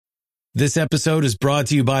This episode is brought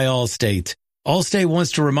to you by Allstate. Allstate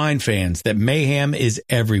wants to remind fans that mayhem is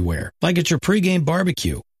everywhere, like at your pregame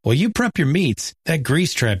barbecue. While you prep your meats, that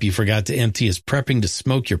grease trap you forgot to empty is prepping to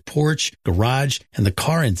smoke your porch, garage, and the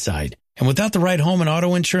car inside. And without the right home and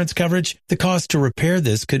auto insurance coverage, the cost to repair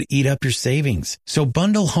this could eat up your savings. So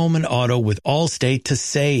bundle home and auto with Allstate to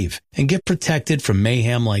save and get protected from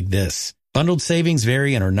mayhem like this. Bundled savings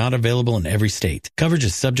vary and are not available in every state. Coverage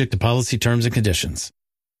is subject to policy terms and conditions.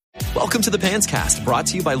 Welcome to the Pants Cast, brought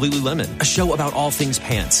to you by Lululemon, a show about all things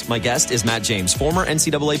pants. My guest is Matt James, former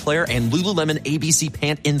NCAA player and Lululemon ABC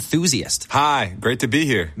pant enthusiast. Hi, great to be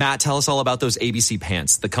here. Matt, tell us all about those ABC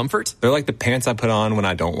pants. The comfort? They're like the pants I put on when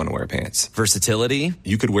I don't want to wear pants. Versatility?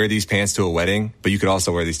 You could wear these pants to a wedding, but you could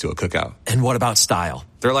also wear these to a cookout. And what about style?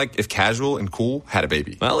 They're like if casual and cool had a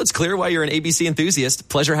baby. Well, it's clear why you're an ABC enthusiast.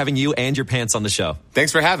 Pleasure having you and your pants on the show.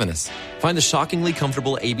 Thanks for having us. Find the shockingly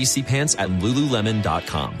comfortable ABC pants at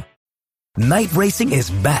Lululemon.com. Night racing is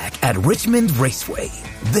back at Richmond Raceway.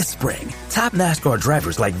 This spring, top NASCAR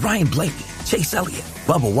drivers like Ryan Blaney, Chase Elliott,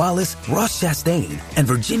 Bubba Wallace, Ross Chastain, and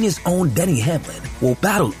Virginia's own Denny Hamlin will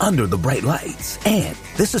battle under the bright lights. And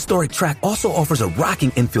this historic track also offers a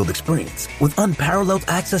rocking infield experience with unparalleled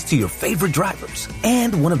access to your favorite drivers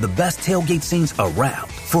and one of the best tailgate scenes around.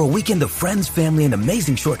 For a weekend of friends, family, and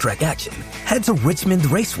amazing short track action, head to Richmond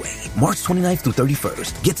Raceway, March 29th through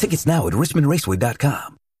 31st. Get tickets now at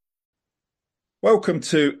richmondraceway.com. Welcome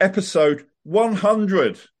to episode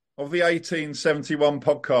 100 of the 1871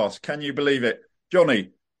 podcast. Can you believe it? Johnny,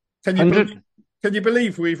 can you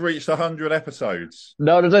believe we've reached 100 episodes?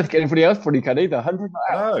 No, I don't think anybody else probably can either. 100 not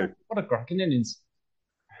out. No. What a cracking innings.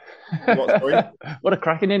 What, sorry? What a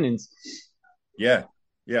cracking innings. Yeah,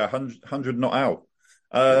 100 not out.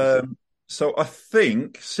 So I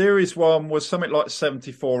think Series 1 was something like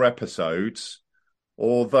 74 episodes,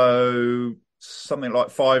 although something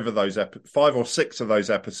like 5 or 6 of those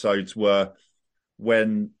episodes were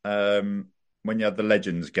when you had the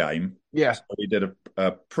Legends game. Yeah. So we did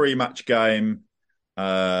a pre-match game.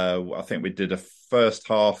 I think we did a first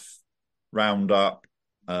half roundup,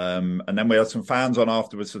 and then we had some fans on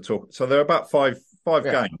afterwards to talk. So there are about five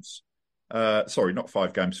games. Sorry, not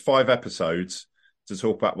 5 games, 5 episodes to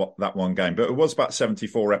talk about that one game. But it was about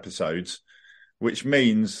 74 episodes, which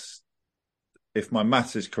means, if my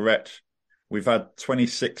maths is correct, we've had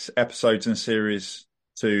 26 episodes in Series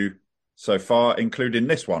 2 so far, including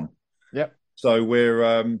this one. Yep. So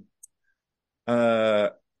we're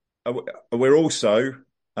also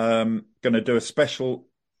going to do a special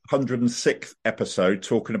 106th episode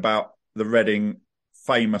talking about the Reading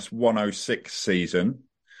famous 106 season.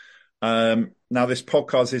 Now, this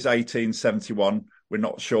podcast is 1871. We're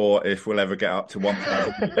not sure if we'll ever get up to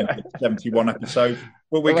 171 episodes.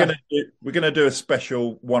 Well, we're going to do a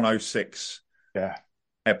special 106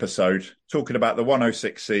 episode talking about the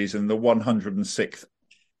 106 season, the 106th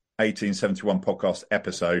 1871 podcast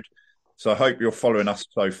episode. So I hope you're following us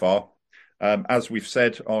so far. As we've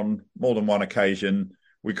said on more than one occasion,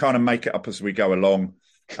 we kind of make it up as we go along.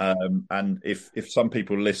 And if some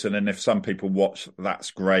people listen and if some people watch,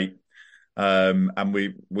 that's great. And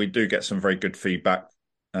we do get some very good feedback.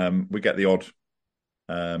 We get the odd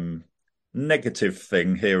negative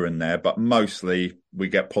thing here and there, but mostly we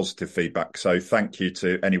get positive feedback. So thank you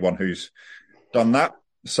to anyone who's done that.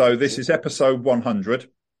 So this is episode 100.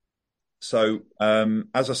 So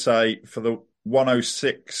as I say, for the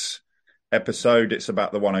 106 episode, it's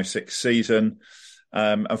about the 106 season.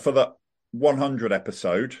 And for the 100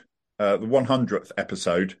 episode, the 100th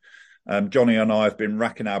episode, Johnny and I have been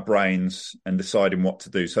racking our brains and deciding what to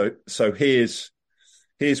do. So here's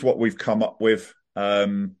what we've come up with.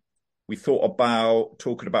 We thought about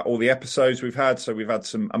talking about all the episodes we've had. So we've had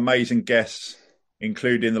some amazing guests,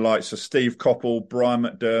 including the likes of Steve Coppell, Brian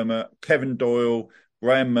McDermott, Kevin Doyle,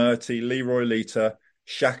 Graham Murty, Leroy Lita,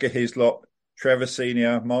 Shaka Hislop, Trevor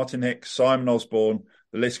Senior, Martin Hicks, Simon Osborne.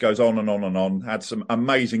 The list goes on and on and on. Had some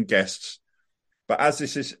amazing guests. But as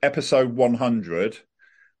this is episode 100,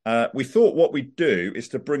 we thought what we'd do is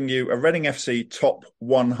to bring you a Reading FC top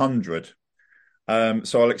 100.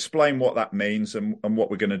 So I'll explain what that means and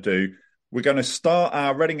what we're going to do. We're going to start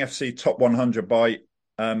our Reading FC top 100 by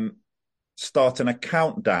starting a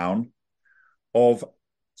countdown of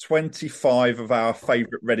 25 of our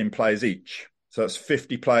favourite Reading players each. So that's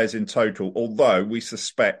 50 players in total, although we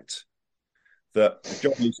suspect that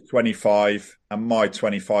Johnny's 25 and my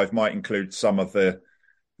 25 might include some of the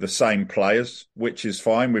same players, which is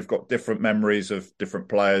fine. We've got different memories of different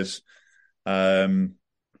players. I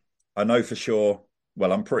know for sure,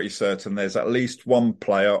 well, I'm pretty certain there's at least one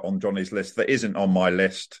player on Johnny's list that isn't on my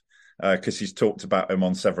list because he's talked about him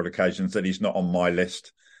on several occasions that he's not on my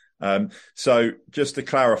list. So just to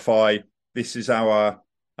clarify, this is our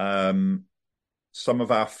some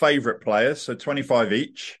of our favourite players, so 25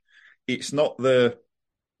 each. It's not the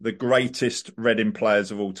greatest Reading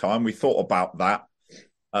players of all time. We thought about that,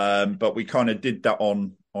 but we kind of did that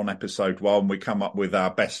on episode 1. We come up with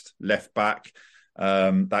our best left back,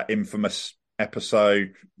 that infamous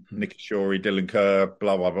episode, Nicky Shorey, Dylan Kerr,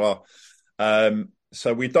 blah, blah, blah.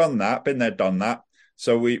 So we've done that, been there, done that.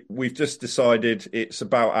 So we've just decided it's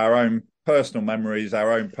about our own personal memories,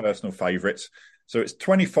 our own personal favourites. So it's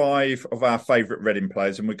 25 of our favourite Reading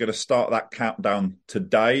players, and we're going to start that countdown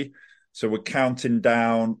today. So we're counting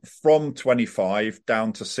down from 25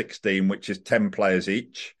 down to 16, which is 10 players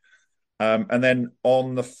each. And then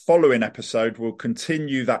on the following episode, we'll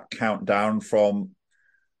continue that countdown from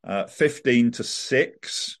 15 to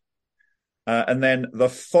 6. And then the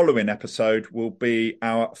following episode will be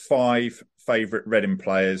our 5 favourite Reading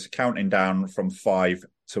players, counting down from 5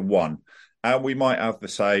 to 1. And we might have the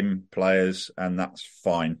same players, and that's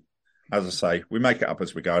fine. As I say, we make it up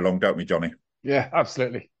as we go along, don't we, Johnny? Yeah,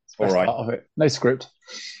 absolutely. It's the All best right. part of it. No script.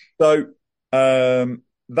 So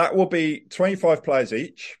that will be 25 players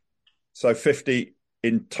each. So 50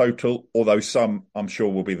 in total, although some I'm sure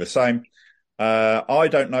will be the same. I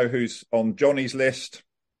don't know who's on Johnny's list.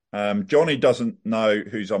 Johnny doesn't know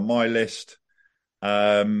who's on my list.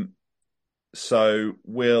 So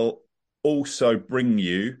we'll also bring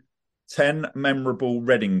you 10 memorable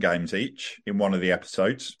Reading games each in one of the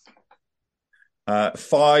episodes.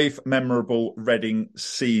 5 memorable Reading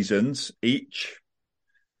seasons each.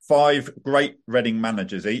 5 great Reading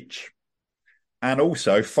managers each. And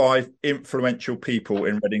also 5 influential people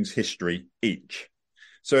in Reading's history each.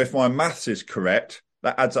 So if my maths is correct,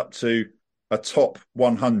 that adds up to a top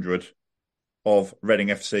 100 of Reading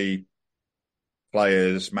FC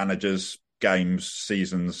players, managers, games,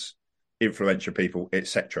 seasons, influential people,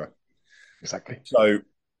 etc. Exactly. So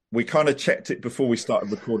we kind of checked it before we started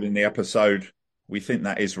recording the episode. We think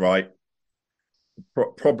that is right.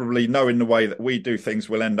 Probably knowing the way that we do things,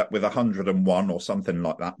 we'll end up with 101 or something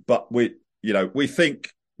like that. But we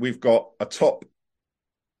think we've got a top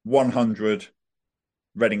 100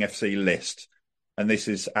 Reading FC list, and this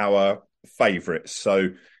is our favourites. So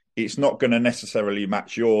it's not going to necessarily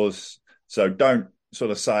match yours. So don't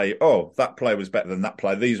sort of say, oh, that player was better than that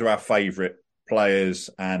player. These are our favourite players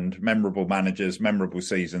and memorable managers, memorable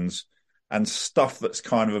seasons, and stuff that's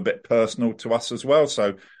kind of a bit personal to us as well.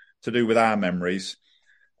 So to do with our memories.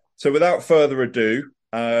 So without further ado,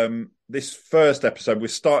 this first episode, we're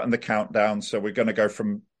starting the countdown. So we're going to go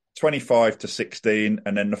from 25 to 16,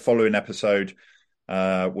 and then the following episode,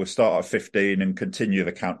 we'll start at 15 and continue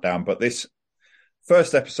the countdown. But this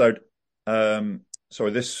first episode,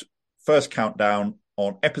 this first countdown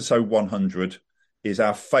on episode 100 is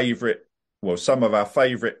our favourite, some of our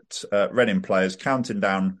favourite Reading players, counting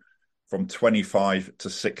down from 25 to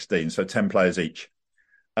 16, so 10 players each.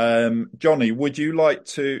 Johnny, would you like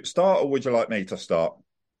to start, or would you like me to start?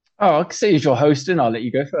 Oh, I can see as you're hosting. I'll let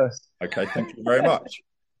you go first. Okay, thank you very much.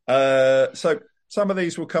 So some of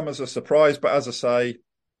these will come as a surprise, but as I say,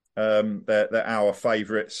 they're our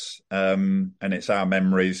favourites, and it's our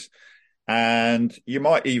memories. And you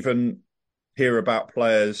might even hear about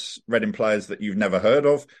Reading players that you've never heard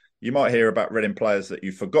of. You might hear about Reading players that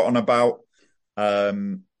you've forgotten about.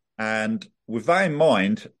 And with that in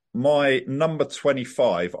mind, my number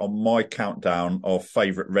 25 on my countdown of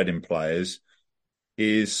favourite Reading players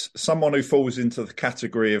is someone who falls into the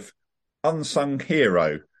category of unsung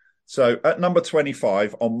hero. So at number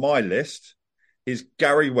 25 on my list is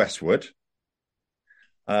Gary Westwood,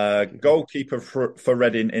 goalkeeper for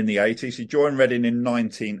Reading in the 80s. He joined Reading in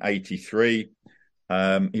 1983.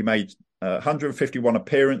 He made 151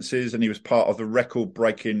 appearances, and he was part of the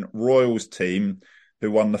record-breaking Royals team who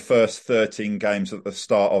won the first 13 games at the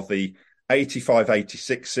start of the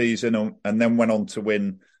 85-86 season, and then went on to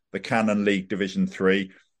win the Canon League Division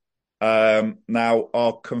 3. Now,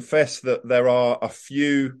 I'll confess that there are a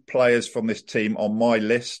few players from this team on my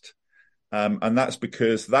list, and that's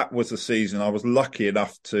because that was the season I was lucky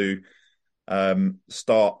enough to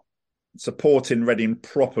start supporting Reading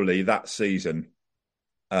properly that season.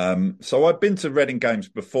 So I'd been to Reading games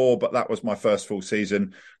before, but that was my first full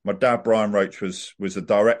season. My dad, Brian Roach, was the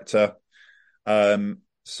director.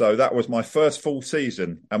 So that was my first full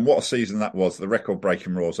season. And what a season that was. The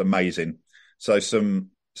record-breaking Royals, amazing. So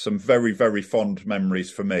some very, very fond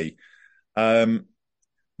memories for me.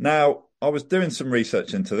 Now, I was doing some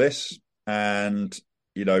research into this, and,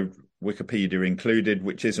 Wikipedia included,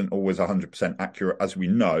 which isn't always 100% accurate, as we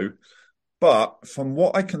know. But from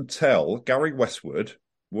what I can tell, Gary Westwood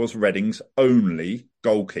was Reading's only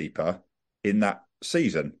goalkeeper in that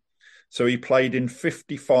season. So he played in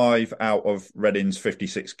 55 out of Reading's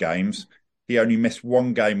 56 games. He only missed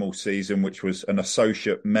one game all season, which was an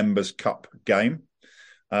Associate Members' Cup game.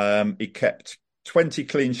 He kept 20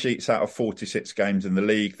 clean sheets out of 46 games in the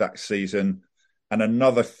league that season, and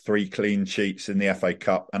another 3 clean sheets in the FA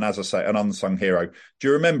Cup. And as I say, an unsung hero. Do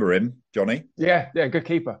you remember him, Johnny? Yeah, good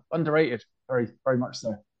keeper. Underrated, very, very much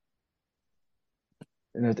so.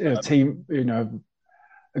 In a team,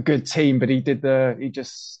 a good team, but he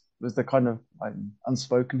just was the kind of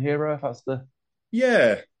unspoken hero, if that's the...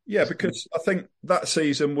 Yeah, because I think that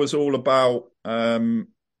season was all about,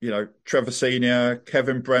 Trevor Senior,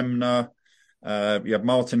 Kevin Bremner, you had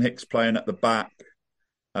Martin Hicks playing at the back,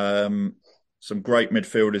 some great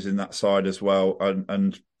midfielders in that side as well,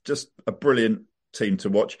 and just a brilliant team to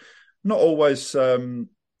watch. Not always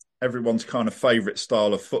everyone's kind of favourite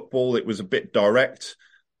style of football. It was a bit direct,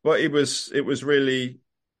 but it was really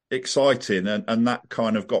exciting, and that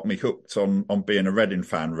kind of got me hooked on being a Reading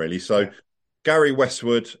fan, really. So Gary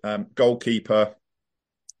Westwood, goalkeeper,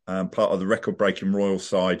 part of the record-breaking Royal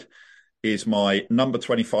side, is my number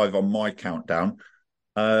 25 on my countdown.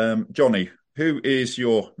 Johnny, who is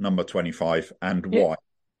your number 25 and why?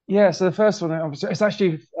 Yeah, so the first one, it's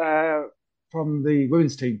actually from the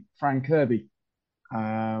women's team, Fran Kirby.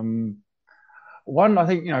 One, I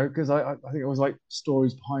think, because I think it was like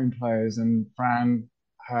stories behind players, and Fran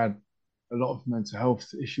had a lot of mental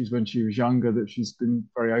health issues when she was younger that she's been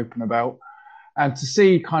very open about. And to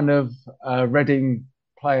see kind of a Reading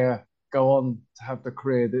player go on to have the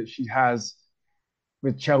career that she has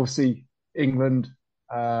with Chelsea, England,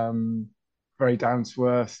 very down to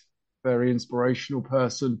earth, very inspirational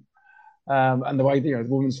person. And the way the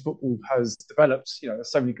women's football has developed,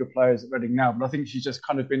 there's so many good players at Reading now, but I think she's just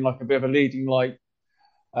kind of been like a bit of a leading light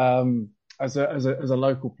as a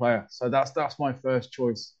local player. So that's my first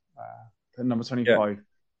choice, number 25.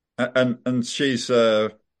 Yeah. And she's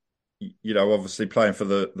obviously playing for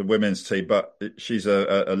the women's team, but she's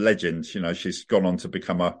a legend. She's gone on to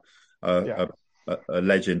become a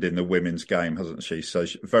legend in the women's game, hasn't she? So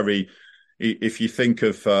if you think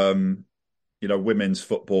of women's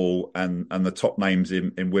football and the top names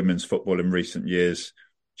in women's football in recent years,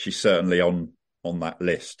 she's certainly on that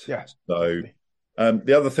list. Yeah. So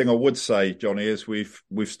the other thing I would say, Johnny, is we've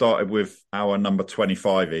started with our number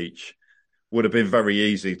 25 each. Would have been very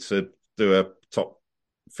easy to do a top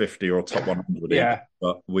 50 or top 100 each,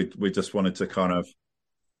 but we just wanted to kind of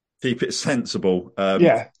keep it sensible.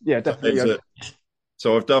 Definitely.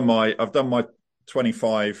 So I've done my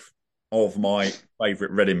 25 of my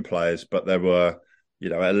favourite Reading players, but there were,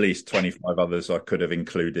 at least 25 others I could have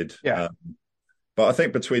included. Yeah. But I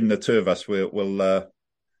think between the two of us, we'll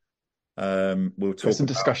talk some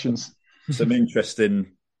discussions, some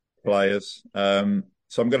interesting players.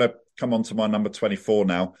 So I'm going to come on to my number 24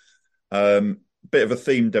 now. Bit of a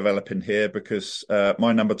theme developing here because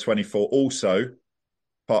my number 24 also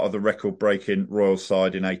part of the record-breaking Royal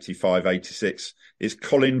side in 85-86 is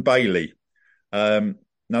Colin Bailey.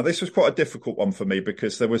 Now, this was quite a difficult one for me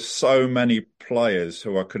because there were so many players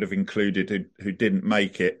who I could have included who didn't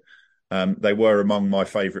make it. They were among my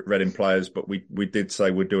favourite Reading players, but we did say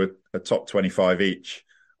we'd do a top 25 each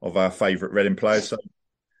of our favourite Reading players. So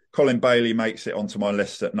Colin Bailey makes it onto my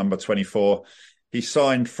list at number 24. He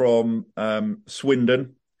signed from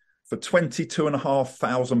Swindon for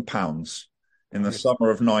 £22,500 in the summer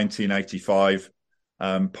of 1985,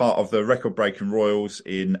 part of the record-breaking Royals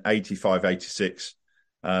in 85-86.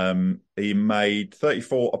 He made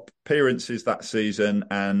 34 appearances that season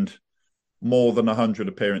and more than 100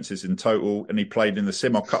 appearances in total, and he played in the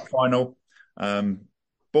Simod Cup final.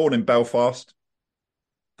 Born in Belfast,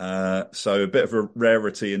 so a bit of a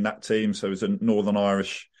rarity in that team. So he was a Northern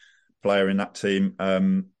Irish player in that team,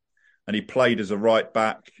 and he played as a right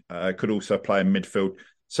back, could also play in midfield.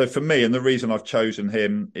 So for me, and the reason I've chosen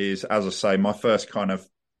him is, as I say, my first kind of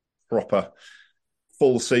proper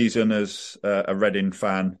full season as a Reading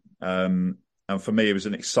fan. And for me, he was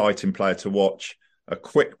an exciting player to watch, a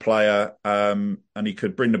quick player, and he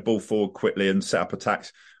could bring the ball forward quickly and set up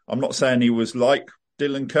attacks. I'm not saying he was like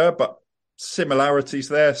Dylan Kerr, but similarities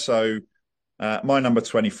there. So my number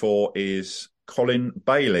 24 is Colin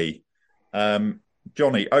Bailey.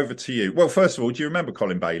 Johnny, over to you. Well, first of all, do you remember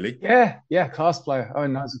Colin Bailey? Yeah, class player. I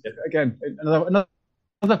mean, that's, again, another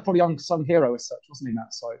probably unsung hero as such, wasn't he, in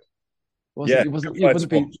that side? He wouldn't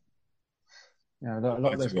be. Yeah, a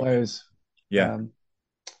lot of those players. Yeah.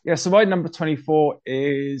 So my number 24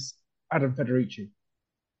 is Adam Federici.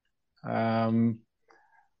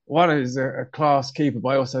 One is a class keeper, but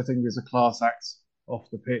I also think there's a class act off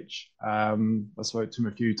the pitch. I spoke to him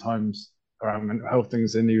a few times around mental health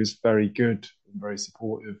things, and he was very good and very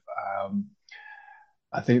supportive.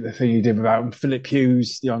 I think the thing he did about Philip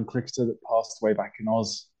Hughes, the young cricketer that passed away back in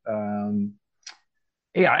Oz. And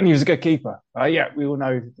he was a good keeper. We all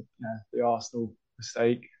know the Arsenal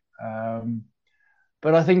mistake.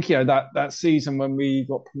 But I think that season when we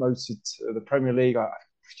got promoted to the Premier League,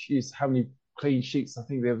 how many clean sheets? I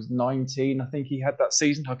think there was 19. I think he had that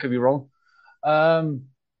season. I could be wrong. But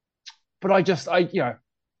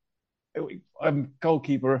I'm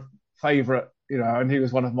goalkeeper favourite, and he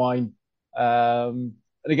was one of mine. And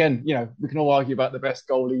again, we can all argue about the best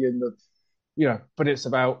goalie in the, but it's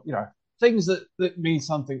about, things that mean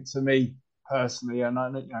something to me personally. And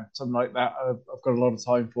something like that, I've got a lot of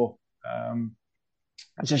time for.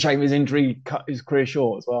 It's a shame his injury cut his career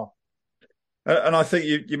short as well. And I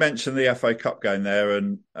think you mentioned the FA Cup game there,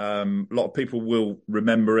 and a lot of people will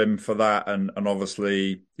remember him for that. And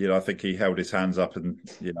obviously, I think he held his hands up and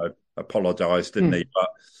apologised, didn't he? But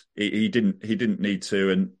he didn't need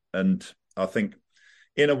to. And I think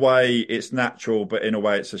in a way it's natural, but in a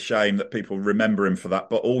way it's a shame that people remember him for that.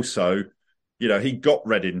 But also, he got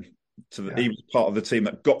Reading he was part of the team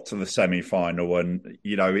that got to the semi-final, and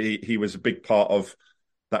he was a big part of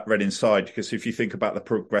that Reading side, because if you think about the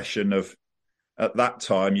progression of at that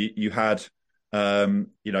time, you had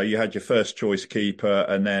your first choice keeper,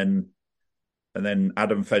 and then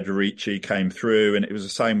Adam Federici came through, and it was the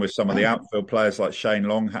same with some of the outfield players like Shane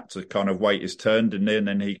Long had to kind of wait his turn, didn't he? And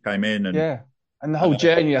then he came in, and the whole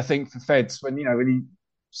journey, I think, for Feds when he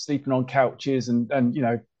sleeping on couches and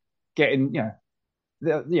getting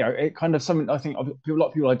it kind of something I think a lot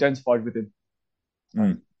of people identified with him.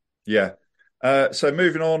 So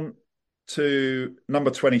moving on to number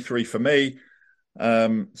 23 for me.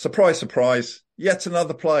 Surprise, surprise, yet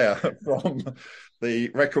another player from the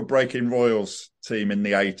record-breaking Royals team in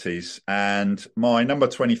the 80s. And my number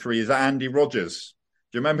 23 is Andy Rogers.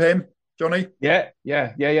 Do you remember him, Johnny? Yeah.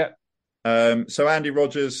 So Andy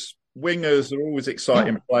Rogers, wingers are always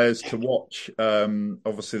exciting players to watch.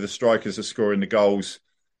 Obviously, the strikers are scoring the goals.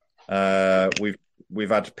 We've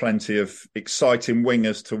had plenty of exciting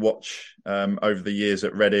wingers to watch over the years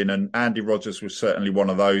at Reading, and Andy Rogers was certainly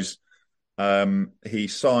one of those. He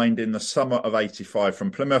signed in the summer of '85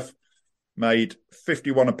 from Plymouth, made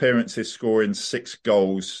 51 appearances, scoring 6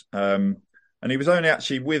 goals. And he was only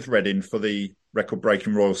actually with Reading for the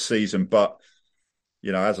record-breaking Royals season. But,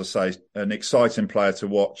 as I say, an exciting player to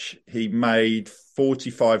watch. He made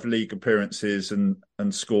 45 league appearances and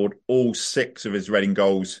scored all 6 of his Reading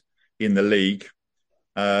goals in the league.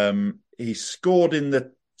 He scored in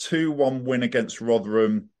the 2-1 win against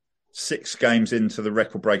Rotherham 6 games into the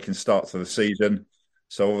record-breaking start to the season.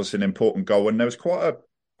 So obviously an important goal. And there was quite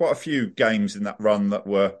a few games in that run that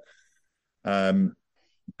were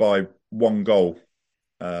by 1 goal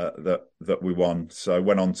that we won. So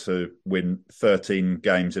went on to win 13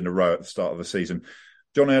 games in a row at the start of the season.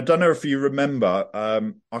 Johnny, I don't know if you remember,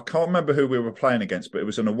 I can't remember who we were playing against, but it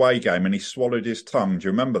was an away game and he swallowed his tongue. Do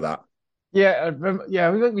you remember that? Yeah, I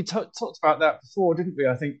remember, we talked about that before, didn't we?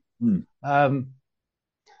 I think. I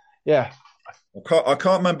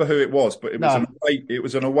can't remember who it was, but it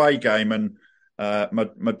was an away game, and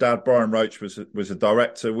my dad Brian Roach was a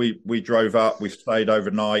director. We drove up, we stayed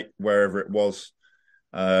overnight wherever it was.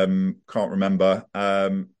 Can't remember.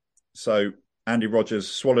 So Andy Rogers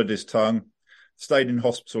swallowed his tongue, stayed in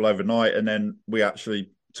hospital overnight, and then we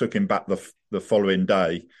actually took him back the following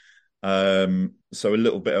day. So a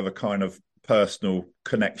little bit of a kind of personal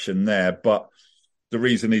connection there. But the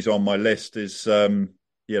reason he's on my list is,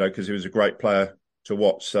 because he was a great player to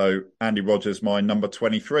watch. So Andy Rogers, my number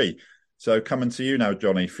 23. So coming to you now,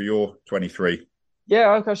 Johnny, for your 23. Yeah,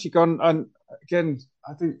 I've actually gone. And again,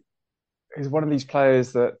 I think he's one of these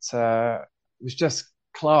players that was just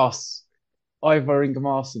class. Ivor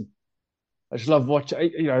Ingemarson. I just love watching.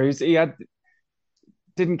 He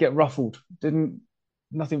didn't get ruffled.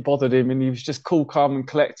 Nothing bothered him, and he was just cool, calm, and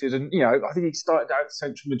collected. And I think he started out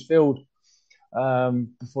central midfield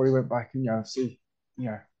before he went back and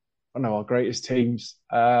I know our greatest teams.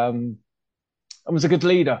 And was a good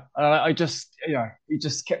leader. And I just, he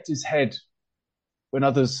just kept his head when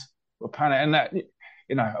others were panicking. And that,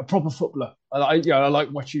 a proper footballer. I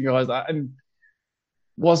like watching guys like that, and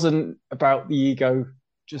wasn't about the ego.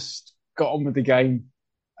 Just got on with the game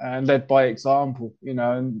and led by example.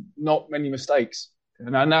 And not many mistakes.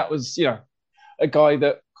 And that was, a guy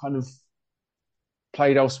that kind of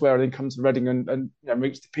played elsewhere and then comes to Reading and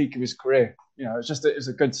reached the peak of his career. It's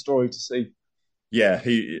a good story to see. Yeah,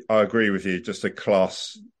 I agree with you. Just a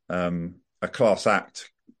class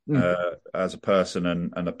act as a person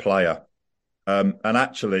and a player. And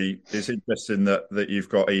actually, it's interesting that you've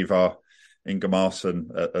got Ivar Ingemarson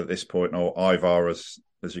at this point, or Ivar as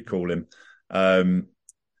you call him,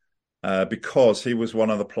 because he was one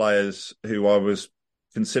of the players who I was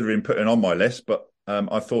considering putting on my list. But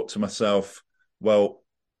I thought to myself, well,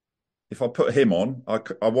 if I put him on,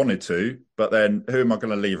 I wanted to, but then who am I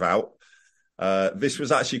going to leave out? This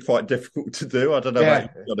was actually quite difficult to do. I don't know about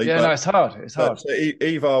you, Johnny, no, it's hard. It's hard. So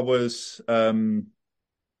Ivar was on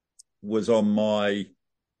my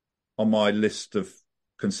list of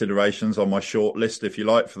considerations, on my short list, if you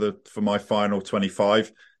like, for my final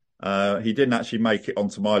 25. He didn't actually make it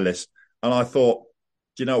onto my list, and I thought,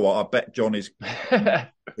 do you know what? I bet John is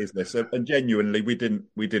his list, and genuinely, we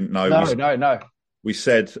didn't know. No. We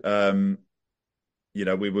said,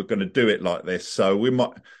 we were going to do it like this, so we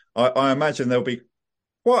might. I imagine there'll be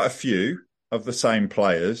quite a few of the same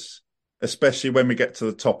players, especially when we get to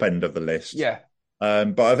the top end of the list. Yeah.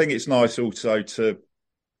 But I think it's nice also to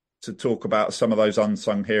talk about some of those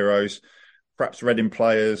unsung heroes, perhaps Reading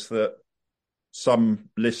players that some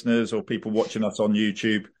listeners or people watching us on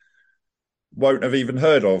YouTube won't have even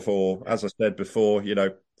heard of, or as I said before,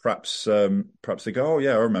 perhaps they go, oh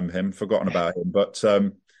yeah, I remember him, forgotten about him. But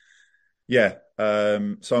so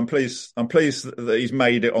I'm pleased that he's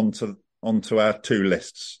made it onto our two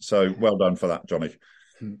lists. So well done for that, Johnny.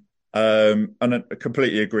 And I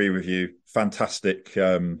completely agree with you. Fantastic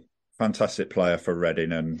player for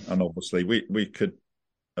Reading, and obviously we could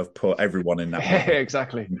have put everyone in that.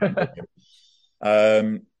 Exactly.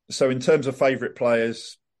 So in terms of favourite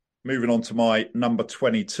players, moving on to my number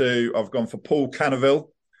 22, I've gone for Paul Canoville.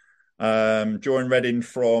 Joined Reading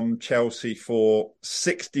from Chelsea for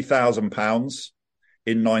 £60,000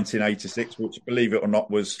 in 1986, which, believe it or not,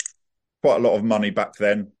 was quite a lot of money back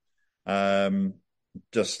then.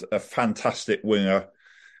 Just a fantastic winger.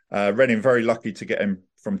 Reading very lucky to get him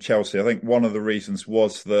from Chelsea. I think one of the reasons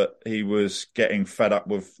was that he was getting fed up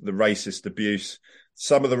with the racist abuse.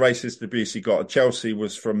 Some of the racist abuse he got at Chelsea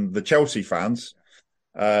was from the Chelsea fans.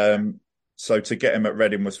 So to get him at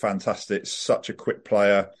Reading was fantastic. Such a quick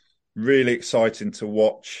player, really exciting to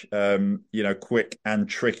watch. Quick and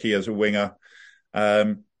tricky as a winger.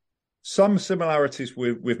 Some similarities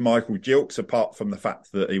with Michael Gilks, apart from the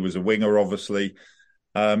fact that he was a winger, obviously.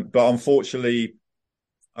 But unfortunately,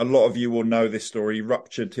 a lot of you will know this story. He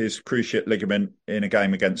ruptured his cruciate ligament in a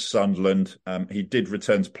game against Sunderland. He did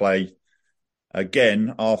return to play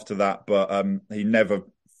again after that, but he never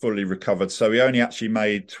fully recovered. So he only actually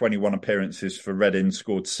made 21 appearances for Reading,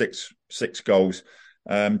 scored six goals.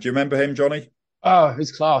 Do you remember him, Johnny? Oh,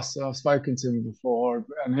 he's class. I've spoken to him before,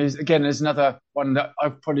 and he's another one that I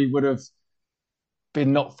probably would have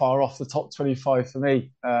been not far off the top 25 for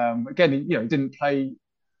me. He didn't play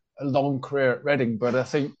a long career at Reading, but I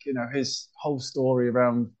think his whole story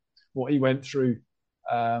around what he went through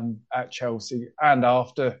at Chelsea and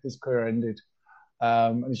after his career ended.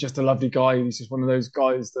 And he's just a lovely guy. He's just one of those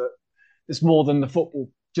guys that it's more than the football.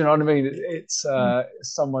 Do you know what I mean? It's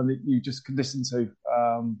someone that you just can listen to,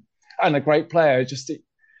 and a great player. Just to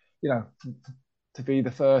be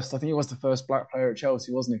the first. I think he was the first black player at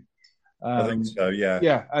Chelsea, wasn't he? I think so. Yeah.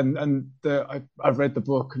 Yeah, and I've read the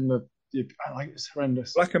book, and I like it's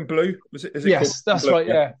horrendous. Black and Blue, was it? Is it yes, that's right.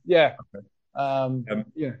 Yeah. Okay.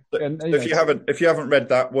 If you haven't read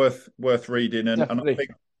that, worth reading, and I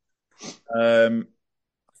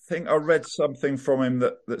think I read something from him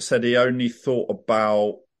that said he only thought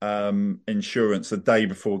about insurance the day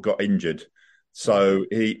before he got injured. So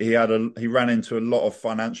he ran into a lot of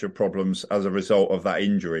financial problems as a result of that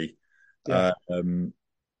injury. Yeah. And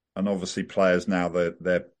obviously players now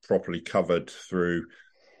they're properly covered through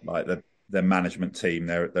like their management team,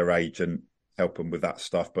 their agent help them with that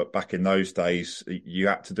stuff. But back in those days, you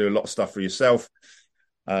had to do a lot of stuff for yourself,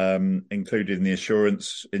 including the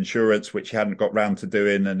insurance, which he hadn't got round to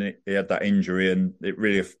doing, and he had that injury, and it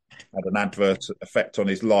really had an adverse effect on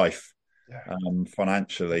his life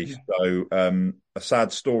financially. Yeah. So a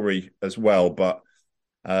sad story as well, but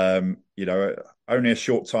only a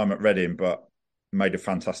short time at Reading, but made a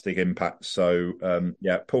fantastic impact. So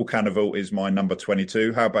Paul Canoville is my number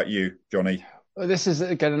 22. How about you, Johnny? Well, this is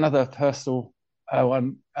again another personal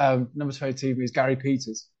one. Number 22 is Gary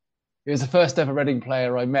Peters. He was the first ever Reading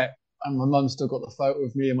player I met, and my mum still got the photo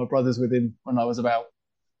of me and my brothers with him when I was about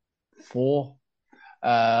 4.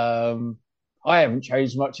 I haven't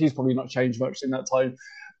changed much. He's probably not changed much in that time.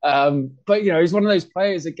 But he's one of those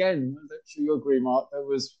players again. I'm sure you agree, Mark. That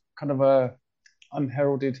was kind of a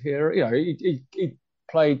unheralded hero. He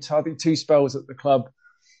played I think 2 spells at the club.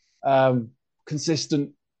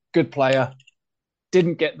 Consistent, good player.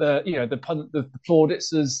 Didn't get the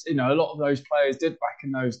plaudits as a lot of those players did back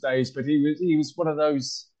in those days, but he was one of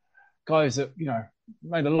those guys that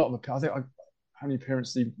made a lot of appearances. How many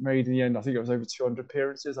appearances he made in the end? I think it was over 200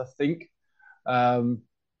 appearances, I think. And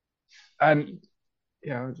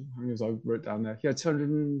yeah, how many was I wrote down there? Yeah,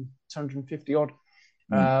 250 odd.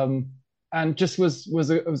 And just was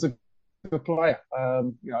a good player.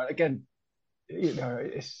 Again,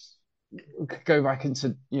 it's, we could go back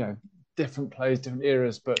into different players, different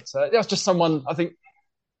eras, but that's just someone, I think,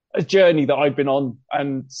 a journey that I've been on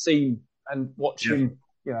and seen and watching.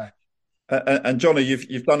 And Johnny,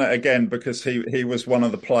 you've done it again, because he was one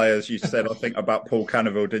of the players you said, I think, about Paul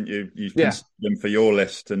Canaville, didn't you? You considered him for your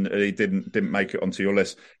list, and he didn't make it onto your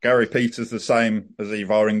list. Gary Peters, the same as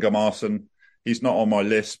Ivar Ingemarson. He's not on my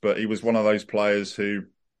list, but he was one of those players who,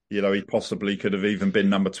 he possibly could have even been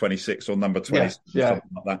number 26 or number 27, something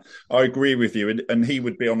like that. I agree with you, and he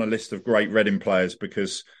would be on a list of great Reading players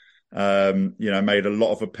because, made a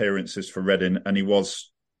lot of appearances for Reading, and he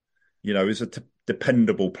was, is a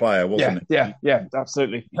dependable player, wasn't it? Yeah,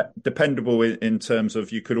 absolutely. Dependable in terms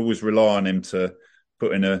of you could always rely on him to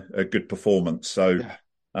put in a good performance. So,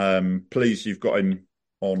 pleased you've got him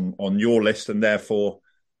on your list, and therefore,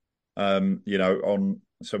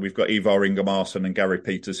 so we've got Ivar Ingemarson and Gary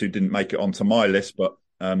Peters, who didn't make it onto my list, but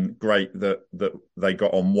great that they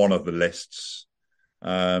got on one of the lists.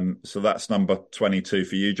 So that's number 22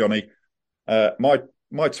 for you, Johnny. My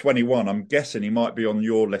 21, I'm guessing he might be on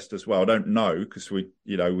your list as well. I don't know, because we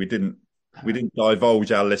didn't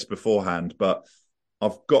divulge our list beforehand, but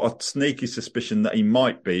I've got a sneaky suspicion that he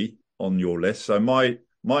might be on your list. So my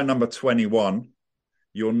number 21,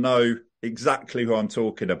 you'll know exactly who I'm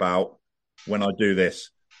talking about when I do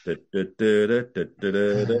this. Keith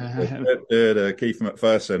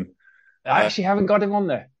McPherson. I actually haven't got him on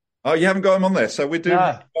there. Oh, you haven't got him on there, so we're doing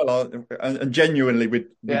well. And genuinely, we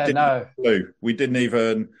didn't have a clue. We didn't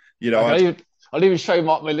even, I'll even show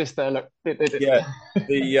Mark my list there. Look, yeah.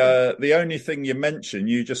 The only thing you mentioned,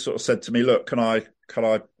 you just sort of said to me, "Look, can I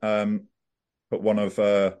put one of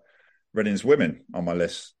Reading's women on my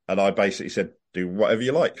list?" And I basically said, "Do whatever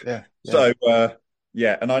you like." Yeah. So.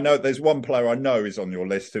 And I know there's one player I know is on your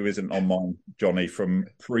list who isn't on mine, Johnny, from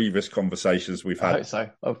previous conversations we've had.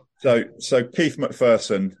 I hope so. So Keith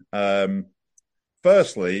McPherson,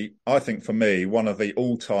 firstly, I think for me, one of the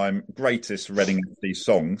all-time greatest Reading FC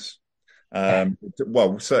songs.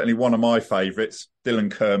 Well, certainly one of my favourites,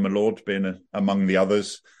 Dylan Kerr, my Lord, being among the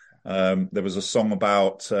others. There was a song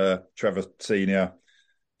about Trevor Senior,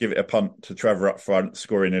 give it a punt to Trevor up front,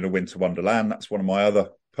 scoring in a Winter Wonderland. That's one of my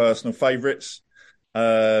other personal favourites.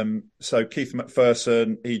 So Keith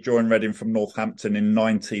McPherson, he joined Reading from Northampton in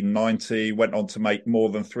 1990, went on to make more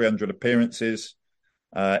than 300 appearances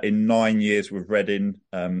in 9 years with Reading.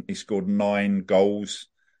 He scored 9 goals,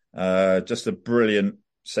 just a brilliant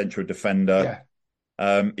central defender.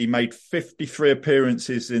 He made 53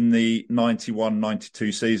 appearances in the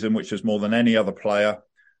 91-92 season, which was more than any other player.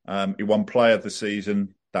 He won Player of the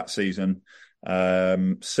Season that season.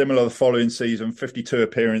 Similar the following season, 52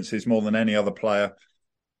 appearances, more than any other player.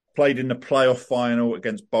 Played in the playoff final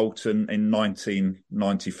against Bolton in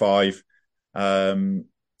 1995. And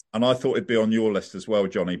I thought it'd be on your list as well,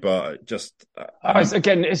 Johnny, but just...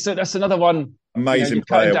 again, that's another one. Amazing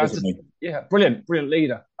player, wasn't he? Yeah, brilliant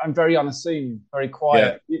leader. And very unassuming, very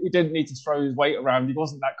quiet. Yeah. He didn't need to throw his weight around. He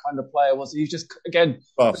wasn't that kind of player, was he? He was just, again,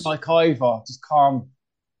 like Ivar, just calm,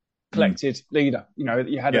 collected leader, that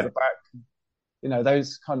you had at the back.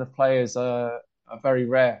 Those kind of players are very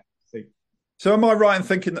rare, I think. So am I right in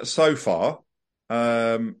thinking that so far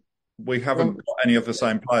we haven't got any of the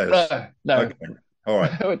same players? No. Okay. All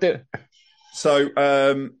right. So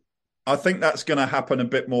I think that's going to happen a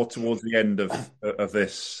bit more towards the end of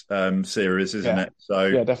this series, isn't it? So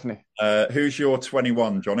yeah, definitely. Who's your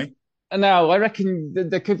 21, Johnny? And now I reckon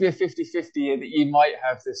there could be a 50-50 here that you might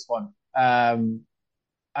have this one.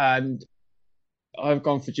 And I've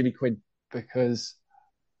gone for Jimmy Quinn because,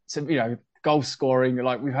 goal scoring,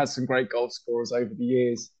 like we've had some great goal scorers over the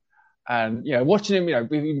years. And, watching him,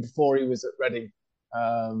 even before he was at Reading,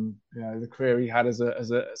 the career he had as a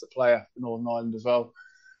player for Northern Ireland as well.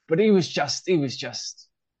 But he was just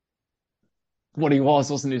what he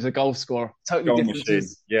was, wasn't he? As a goal scorer, totally goal different.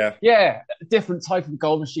 Machine. Yeah, a different type of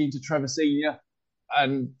goal machine to Trevor Senior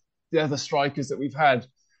and the other strikers that we've had.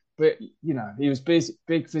 But he was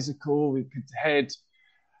big, physical. He could head,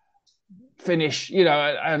 finish.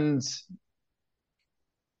 And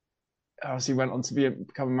obviously went on to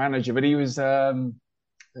become a manager. But he was, not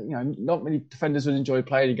many defenders would enjoy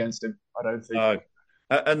playing against him, I don't think. No,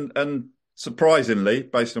 and. Surprisingly,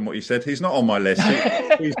 based on what you said, he's not on my list.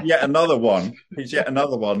 He's yet another one. He's yet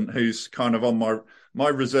another one who's kind of on my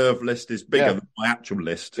reserve list is bigger than my actual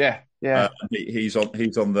list. Yeah. He's on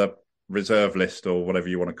the reserve list or whatever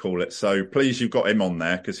you want to call it. So pleased you've got him on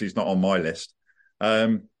there because he's not on my list.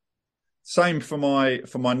 Same for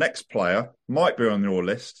my next player. Might be on your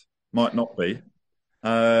list, might not be.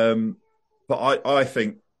 But I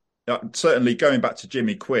think certainly going back to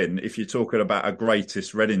Jimmy Quinn, if you're talking about a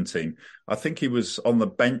greatest Reading team, I think he was on the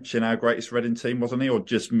bench in our greatest Reading team, wasn't he? Or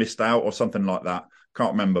just missed out or something like that.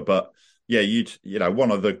 Can't remember. But yeah,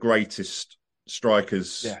 one of the greatest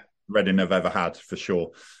strikers Reading have ever had for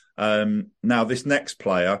sure. Now this next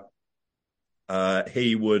player,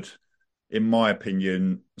 he would, in my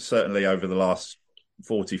opinion, certainly over the last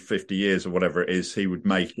 40, 50 years or whatever it is, he would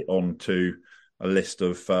make it onto a list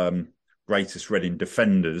of greatest Reading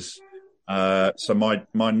defenders. So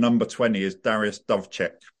my number 20 is Darius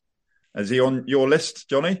Dovcek. Is he on your list,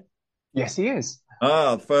 Johnny? Yes, he is.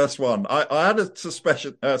 The first one. I had a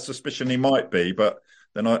suspicion he might be, but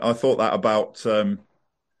then I thought that about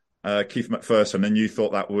Keith McPherson, and you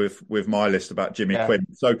thought that with my list about Jimmy Quinn.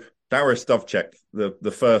 So Darius Dovcek,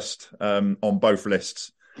 the first on both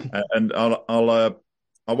lists, and I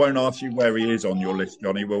won't ask you where he is on your list,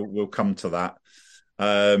 Johnny. We'll come to that.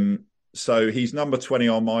 So he's number 20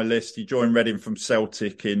 on my list. He joined Reading from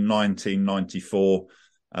Celtic in 1994,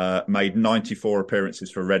 made 94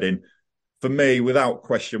 appearances for Reading. For me, without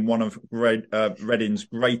question, one of Reading's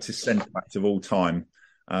greatest centre-backs of all time.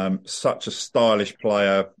 Such a stylish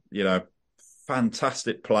player,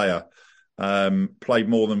 fantastic player. Played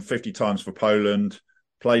more than 50 times for Poland,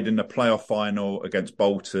 played in the playoff final against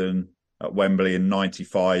Bolton at Wembley in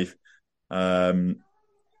 95.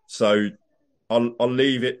 So I'll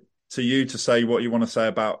leave it to you to say what you want to say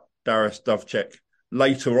about Darius Dovcek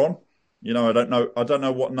later on. I don't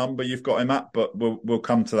know what number you've got him at, but we'll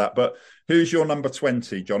come to that. But who's your number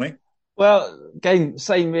 20, Johnny? Well, again,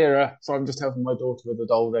 same era. So I'm just helping my daughter with the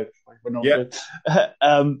doll. We're not good.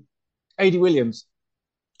 Adi Williams.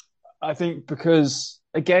 I think because,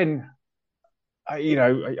 again, I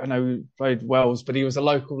know he played Wales, but he was a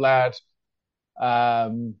local lad,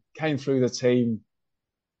 came through the team,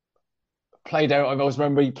 played out. I always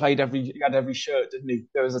remember he had every shirt, didn't he?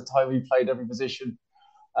 There was a time he played every position.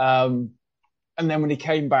 And then when he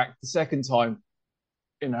came back the second time,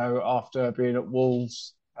 after being at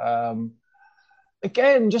Wolves,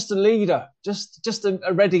 again, just a leader, just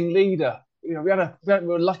a Reading leader. We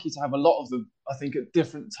were lucky to have a lot of them, I think, at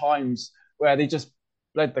different times where they just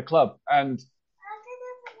led the club. And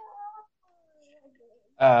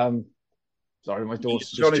sorry, my daughter's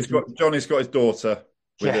Johnny's got his daughter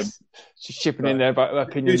with him. She's chipping in there about her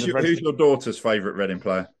opinions. Who's your daughter's favourite Reading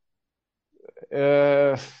player?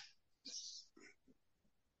 An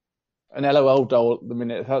LOL doll at the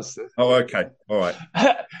minute. Oh, okay, all right.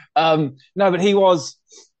 No, but he was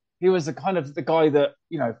the kind of the guy that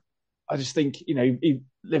I just think he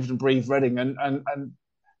lived and breathed Reading, and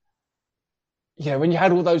when you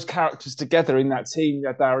had all those characters together in that team, you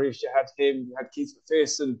had Darius, you had him, you had Keith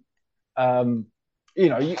McPherson,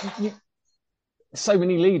 you so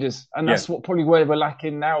many leaders, and that's what probably where we're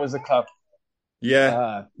lacking now as a club.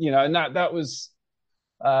 Yeah, and that was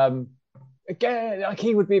again, like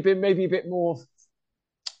he would be maybe a bit more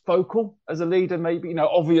vocal as a leader, maybe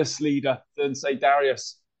obvious leader than say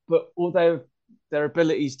Darius, but all their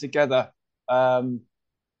abilities together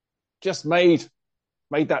just made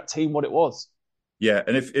that team what it was. Yeah,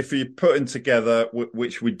 and if you're putting together,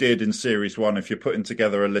 which we did in Series 1, if you're putting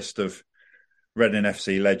together a list of Reading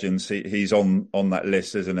FC legends, he's on that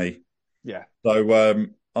list, isn't he? Yeah. So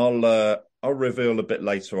I'll reveal a bit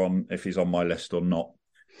later on if he's on my list or not.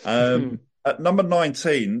 At number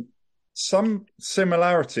 19, some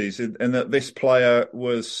similarities in that this player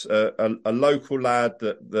was a local lad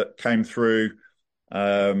that came through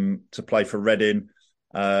to play for Reading.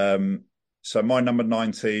 So my number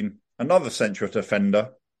 19, another central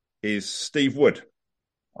defender, is Steve Wood.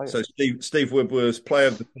 Oh, yes. So Steve Wood was player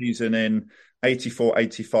of the season in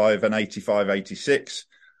 84-85 and 85-86.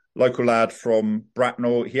 Local lad from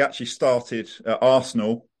Bracknell. He actually started at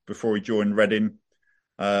Arsenal before he joined Reading.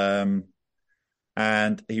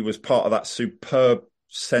 And he was part of that superb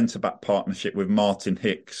centre-back partnership with Martin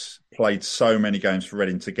Hicks. Played so many games for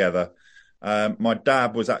Reading together. My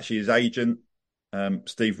dad was actually his agent,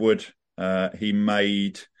 Steve Wood. He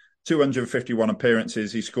made 251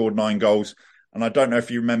 appearances. He scored 9 goals. And I don't know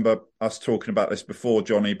if you remember us talking about this before,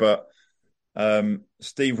 Johnny, but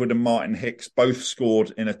Steve Wood and Martin Hicks both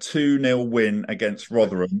scored in a 2-0 win against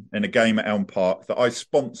Rotherham in a game at Elm Park that I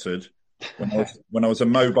sponsored when I was a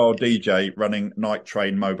mobile DJ running Night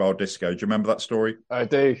Train Mobile Disco. Do you remember that story? I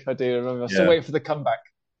do remember. I'm still waiting for the comeback.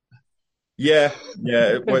 Yeah.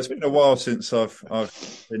 Well, it's been a while since I've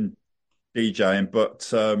been DJing,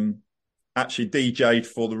 but actually DJ'd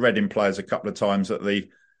for the Reading players a couple of times at the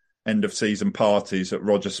end of season parties at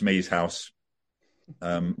Roger Smee's house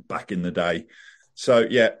back in the day. So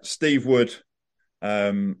yeah, Steve Wood,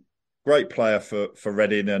 great player for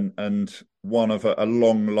Reading and one of a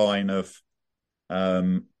long line of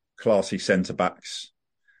classy centre backs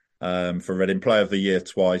for Reading. Player of the Year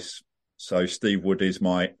twice. So Steve Wood is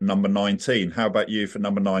my number 19. How about you for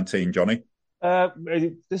number 19, Johnny?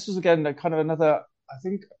 This was again kind of another. I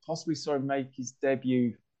think possibly saw him make his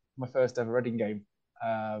debut, my first ever Reading game,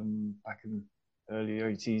 back in the early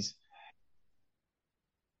 80s.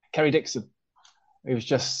 Kerry Dixon. It was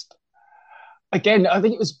just, again, I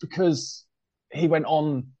think it was because he went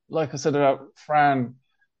on, like I said about Fran,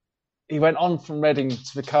 he went on from Reading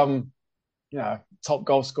to become, top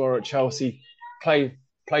goal scorer at Chelsea, play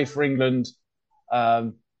for England,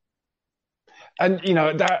 and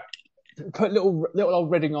that put little old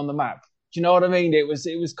Reading on the map. Do you know what I mean? It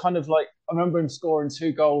was kind of like, I remember him scoring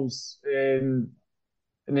 2 goals in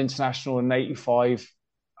an international in '85,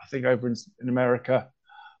 I think over in America.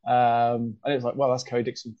 And it was like, well, that's Kerry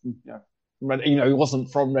Dixon from Reading. He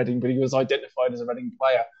wasn't from Reading, but he was identified as a Reading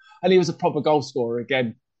player, and he was a proper goal scorer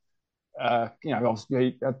again.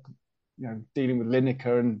 Obviously, dealing with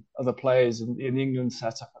Lineker and other players in the England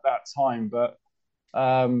setup at that time, but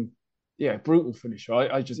brutal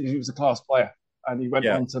finisher. He was a class player, and he went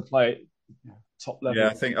on to play top level.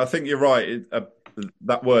 Yeah, I think you're right.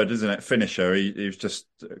 That word, isn't it? Finisher. He was just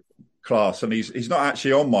class, and he's not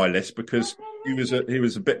actually on my list because he was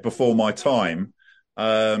a bit before my time.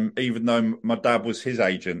 Even though my dad was his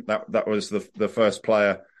agent, that was the first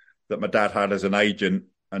player that my dad had as an agent,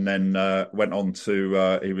 and then went on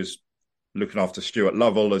to he was looking after Stuart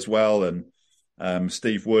Lovell as well, and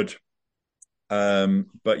Steve Wood.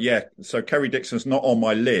 But yeah, so Kerry Dixon's not on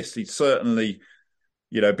my list. He'd certainly,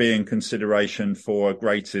 be in consideration for a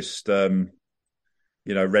greatest,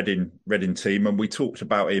 Reading team, and we talked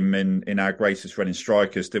about him in our greatest Reading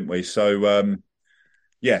strikers, didn't we? So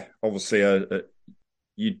obviously,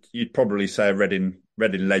 you'd probably say a Reading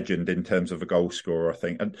legend in terms of a goal scorer, I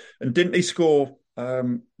think. And didn't he score?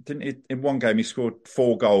 Didn't he, in one game he scored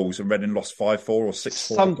 4 goals and Reading lost 5-4 or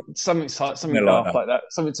 6-4? Something like that.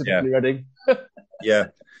 Something typically Reading. Yeah.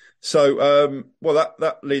 So,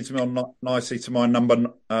 that leads me on nicely to my number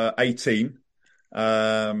 18.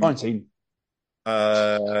 19.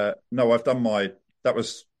 No, I've done that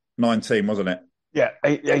was 19, wasn't it? Yeah,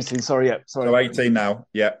 18. Sorry, yeah. Sorry. So 18 now.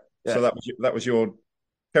 Yeah. So that was your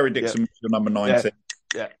Kerry Dixon, was your number 19.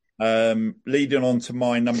 Yeah. Leading on to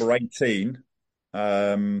my number 18,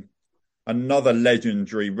 another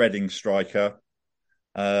legendary Reading striker.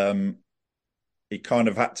 He kind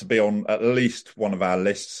of had to be on at least one of our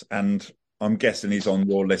lists, and I'm guessing he's on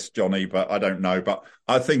your list, Johnny, but I don't know. But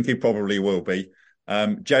I think he probably will be.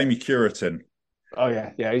 Jamie Cureton. Oh,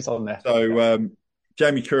 yeah, he's on there. So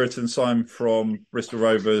Jamie Cureton signed from Bristol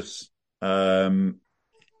Rovers,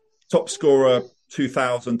 top scorer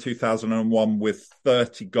 2000-2001 with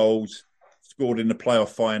 30 goals, scored in the playoff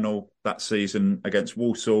final that season against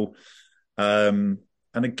Walsall.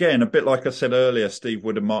 And again, a bit like I said earlier, Steve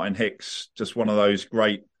Wood and Martin Hicks, just one of those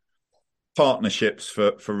great partnerships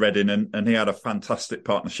for Reading. And he had a fantastic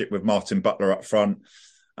partnership with Martin Butler up front.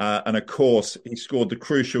 And of course, he scored the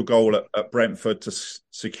crucial goal at Brentford to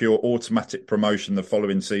secure automatic promotion the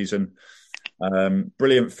following season.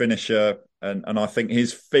 Brilliant finisher. And I think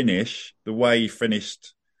his finish, the way he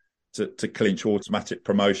finished to clinch automatic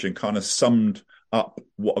promotion, kind of summed up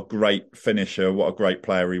what a great finisher, what a great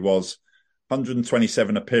player he was.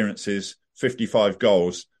 127 appearances, 55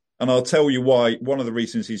 goals. And I'll tell you why, one of the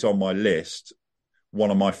reasons he's on my list,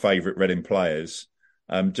 one of my favourite Reading players,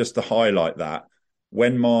 just to highlight that,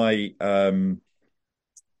 when my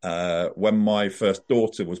first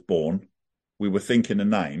daughter was born, we were thinking of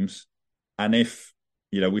names. And if,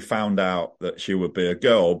 we found out that she would be a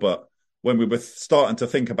girl, but when we were starting to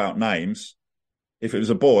think about names, if it was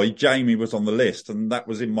a boy, Jamie was on the list, and that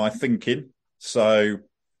was in my thinking. So,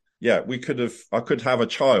 yeah, I could have a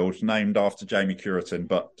child named after Jamie Cureton,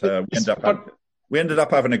 but we ended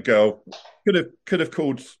up having a girl. Could have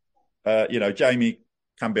called, Jamie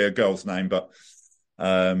can be a girl's name, but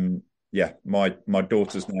my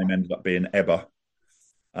daughter's name ended up being Ebba.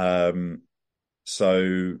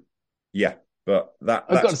 But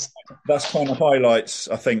that's kind of highlights,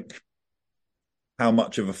 I think, how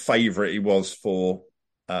much of a favourite he was for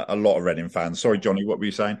a lot of Reading fans. Sorry, Johnny, what were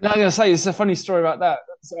you saying? No, I'm going to say it's a funny story about that.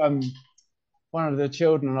 One of the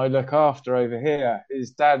children I look after over here,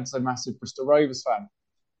 his dad's a massive Bristol Rovers fan,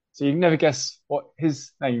 so you can never guess what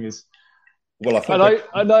his name is. Well,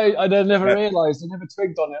 I never realised, I never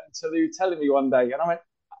twigged on it until you were telling me one day, and I went,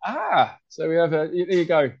 So we have there you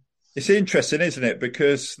go. It's interesting, isn't it?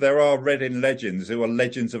 Because there are Reading legends who are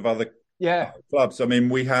legends of other clubs. I mean,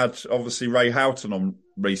 we had obviously Ray Houghton on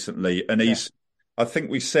recently, and I think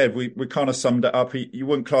we said we kind of summed it up. You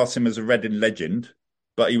wouldn't class him as a Reading legend,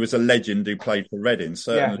 but he was a legend who played for Reading.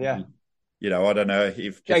 Certainly, I don't know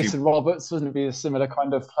if Jason Roberts wouldn't be a similar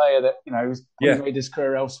kind of player that who's made his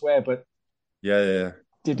career elsewhere, but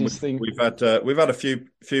did his thing. We've had a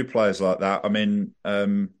few players like that. I mean,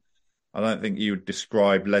 I don't think you would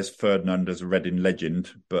describe Les Ferdinand as a Reading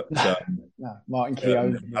legend, but no, Martin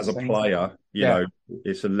Keown as a player, you know,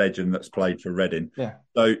 it's a legend that's played for Reading. Yeah.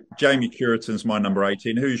 So Jamie Curitan's my number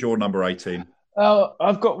 18. Who's your number 18?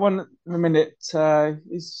 I've got one at the minute.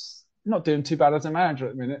 He's not doing too bad as a manager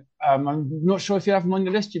at the minute. I'm not sure if you have him on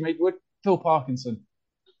your list. You maybe would. Phil Parkinson.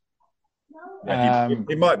 Yeah,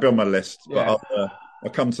 he might be on my list, but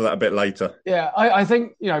I'll come to that a bit later. Yeah, I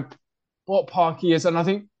think what Parky is, and I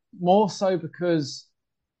think more so because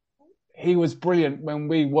he was brilliant when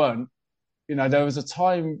we weren't. There was a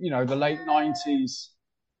time, the late 90s,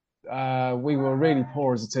 we were really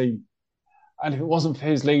poor as a team. And if it wasn't for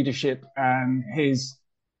his leadership and his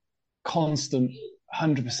constant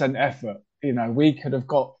 100% effort, we could have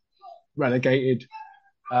got relegated.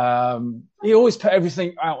 He always put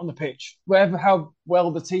everything out on the pitch. How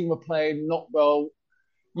well the team were playing, not well,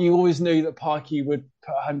 you always knew that Parky would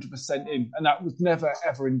put 100% in, and that was never,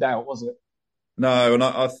 ever in doubt, was it? No, and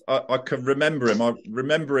I can remember him. I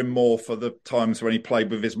remember him more for the times when he played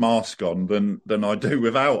with his mask on than I do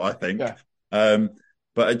without, I think. Yeah.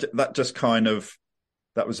 But that just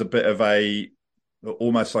that was a bit of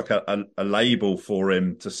almost like a label for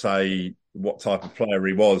him to say what type of player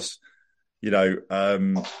he was.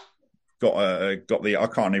 Got I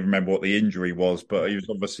can't even remember what the injury was, but he was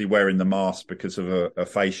obviously wearing the mask because of a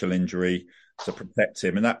facial injury to protect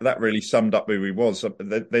him, and that really summed up who he was.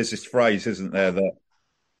 There's this phrase, isn't there,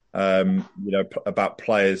 that about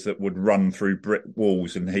players that would run through brick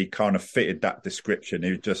walls, and he kind of fitted that description.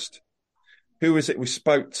 He just, who was it we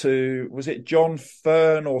spoke to? Was it John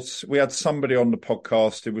Fern, or we had somebody on the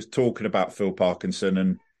podcast who was talking about Phil Parkinson,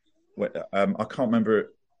 and I can't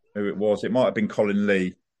remember who it was. It might have been Colin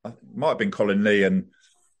Lee. And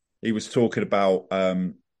he was talking about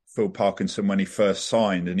Phil Parkinson when he first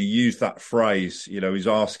signed, and he used that phrase. He's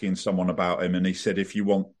asking someone about him, and he said, "If you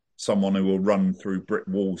want someone who will run through brick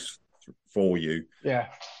walls for you,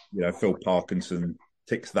 Phil Parkinson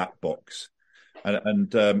ticks that box."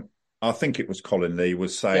 And I think it was Colin Lee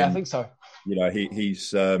was saying, "Yeah, I think so."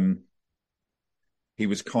 He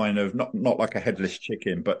was kind of not like a headless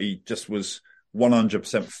chicken, but he just was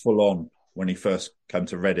 100% full on when he first came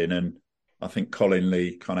to Reading, and I think Colin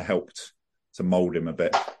Lee kind of helped to mould him a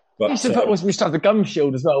bit. But we used to have the gum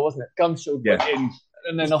shield as well, wasn't it? Gum shield went in,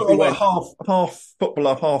 and then off he went. Half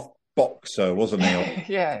footballer, half boxer, wasn't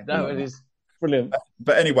he? It is brilliant.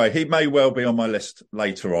 But anyway, he may well be on my list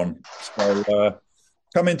later on. So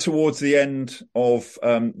coming towards the end of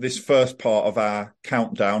this first part of our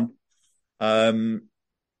countdown,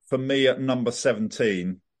 for me at number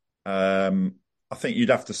 17, I think you'd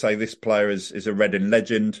have to say this player is a Reading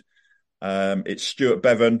legend. It's Stuart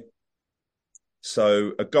Bevan.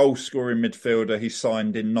 So a goal-scoring midfielder. He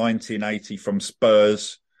signed in 1980 from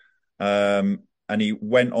Spurs, and he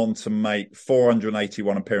went on to make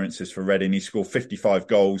 481 appearances for Reading. He scored 55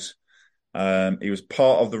 goals. He was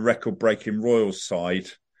part of the record-breaking Royals side,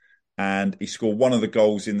 and he scored one of the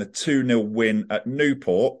goals in the 2-0 win at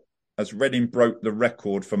Newport, as Reading broke the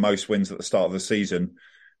record for most wins at the start of the season.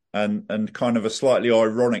 And kind of a slightly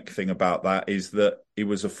ironic thing about that is that he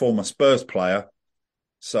was a former Spurs player.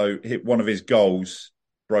 So one of his goals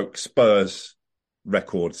broke Spurs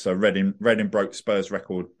record. So Reading broke Spurs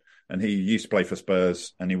record, and he used to play for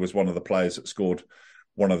Spurs, and he was one of the players that scored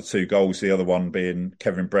one of the two goals, the other one being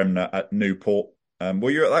Kevin Bremner at Newport.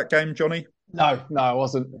 Were you at that game, Johnny? No, I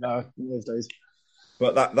wasn't. No, in those days.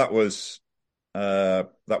 But that was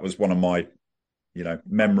one of my,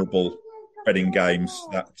 memorable Reading games.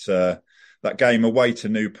 That game away to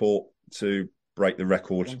Newport to break the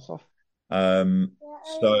record. He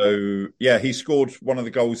scored one of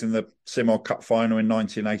the goals in the Simod Cup final in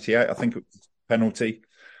 1988. I think it was a penalty.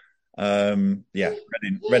 Reading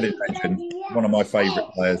legend, one of my favourite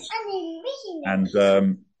players. And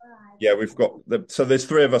we've got so there's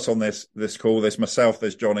three of us on this call. There's myself,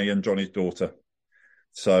 there's Johnny, and Johnny's daughter.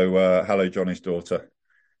 So hello, Johnny's daughter.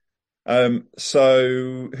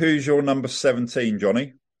 So who's your number 17,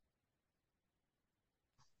 Johnny?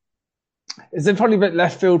 It's probably a bit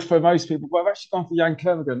left field for most people, but I've actually gone for Jan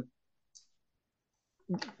Kermorgant.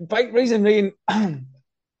 Reason being,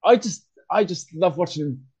 I just love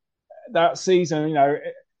watching that season.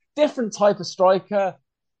 different type of striker,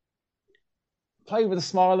 played with a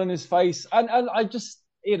smile on his face, and I just,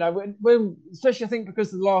 when especially I think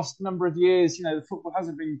because of the last number of years, the football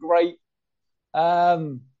hasn't been great.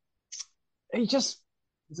 He just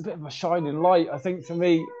is a bit of a shining light, I think, for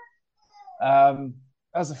me,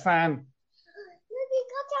 as a fan.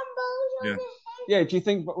 Yeah. Yeah. What do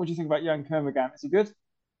you think about Jan Kermorgant? Is he good?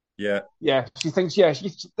 Yeah. Yeah. Edie thinks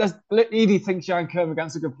Jan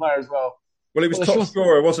Kermorgant's a good player as well. Well, he was top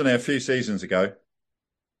scorer, wasn't he, a few seasons ago?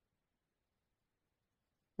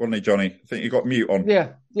 Wasn't he, Johnny? I think you got mute on.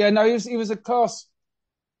 Yeah. No, he was a class.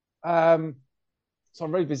 So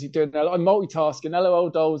I'm very busy doing that. I'm multitasking. LOL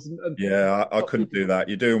dolls. Yeah, I couldn't do that.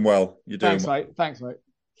 You're doing well. Thanks, mate.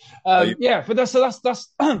 Yeah, but that's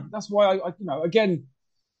that's why I again,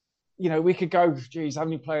 we could go, geez, how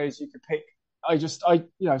many players you could pick.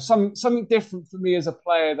 Something different for me as a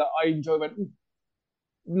player that I enjoy.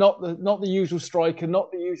 Not the usual striker,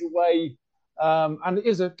 not the usual way, and it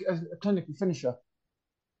is a clinical finisher.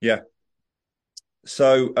 Yeah.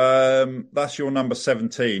 So that's your number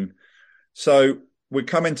 17. So we're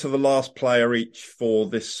coming to the last player each for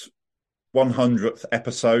this 100th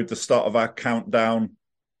episode, the start of our countdown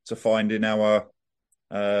to finding our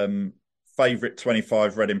favourite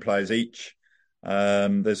 25 Reading players each.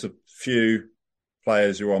 There's a few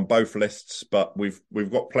players who are on both lists, but we've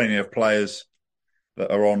got plenty of players that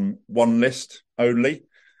are on one list only.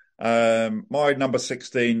 My number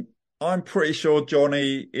 16, I'm pretty sure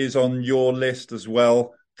Johnny is on your list as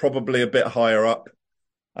well, probably a bit higher up.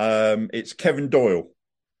 It's Kevin Doyle.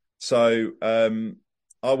 So I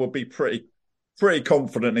would be pretty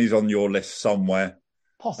confident he's on your list somewhere.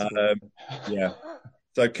 Possibly. Yeah.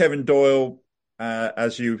 So Kevin Doyle,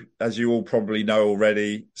 as you all probably know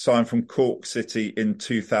already, signed from Cork City in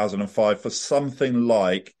 2005 for something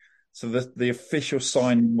like, so the official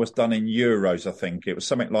signing was done in euros, I think. It was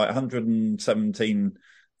something like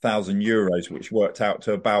 117,000 euros, which worked out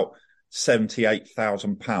to about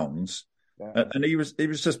 £78,000. Yeah. And he was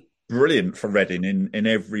just brilliant for Reading in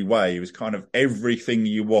every way. He was kind of everything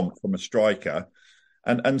you want from a striker.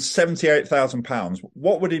 And £78,000,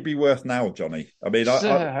 what would he be worth now, Johnny? I mean,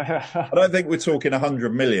 I don't think we're talking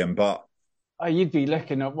 100 million, but you'd be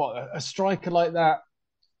looking at a striker like that.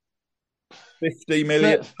 50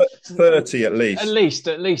 million, 30 at least.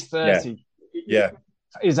 At least 30. Yeah.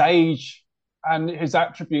 His age and his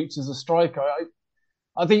attributes as a striker.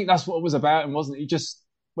 I think that's what it was about him, wasn't it?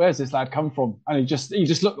 Where's this lad come from? And he just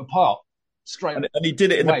looked the part straight. And he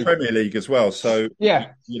did it in the Premier League as well. So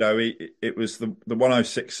yeah, it was the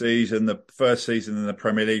 106 season, the first season in the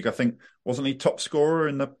Premier League. I think, wasn't he top scorer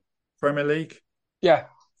in the Premier League? Yeah,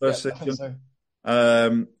 first season. So.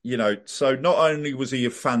 So not only was he a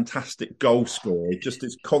fantastic goal scorer, just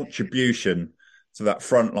his contribution to that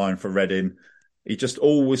front line for Reading, he just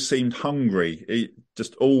always seemed hungry. He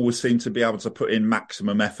just always seemed to be able to put in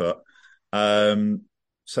maximum effort.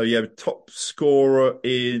 Top scorer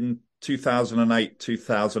in 2008,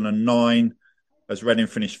 2009, as Reading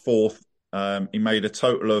finished fourth. He made a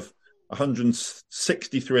total of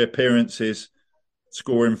 163 appearances,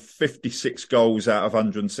 scoring 56 goals out of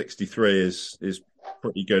 163 is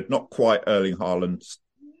pretty good. Not quite Erling Haaland's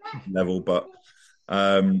level, but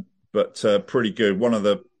pretty good. One of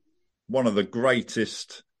the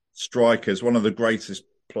greatest strikers, one of the greatest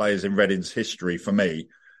players in Reading's history for me.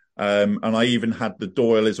 And I even had the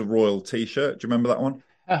Doyle is a Royal T-shirt. Do you remember that one?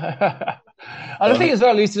 I think as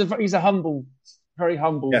well, he's a very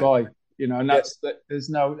humble guy. And there's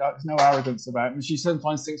no arrogance about him. She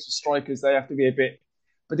sometimes thinks for strikers they have to be a bit,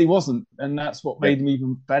 but he wasn't, and that's what made him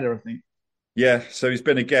even better, I think. Yeah, so he's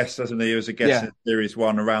been a guest, hasn't he? He was a guest in Series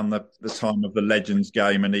 1 around the time of the Legends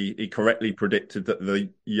game, and he correctly predicted that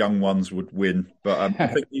the young ones would win. But I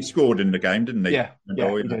think he scored in the game, didn't he? Yeah, he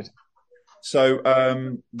did. So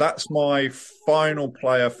that's my final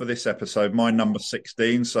player for this episode, my number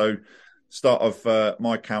 16. So start of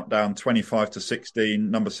my countdown, 25 to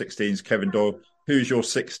 16. Number 16 is Kevin Doyle. Who's your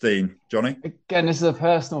 16, Johnny? Again, this is a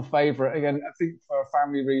personal favourite. Again, I think for a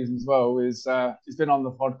family reason as well, he's been on the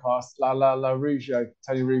podcast, La Rougeau,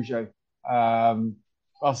 Tony Rougeau.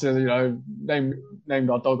 Obviously, named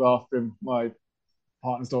our dog after him. My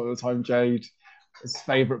partner's daughter at the time, Jade, his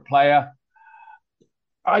favourite player.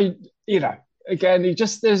 Again,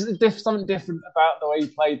 there's something different about the way he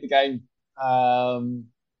played the game. And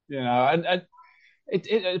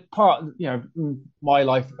it part, my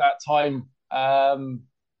life at that time,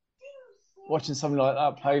 watching something like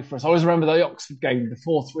that play for us. I always remember the Oxford game, the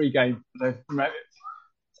 4-3 game. I remember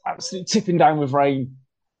absolutely tipping down with rain,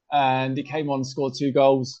 and he came on, scored 2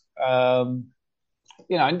 goals. And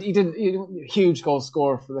he didn't a huge goal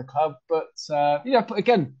scorer for the club, but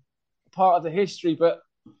again, part of the history, but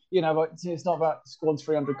it's not about scoring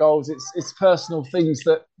 300 goals. It's personal things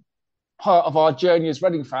that part of our journey as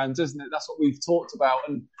Reading fans, isn't it? That's what we've talked about,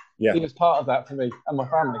 and he was part of that for me and my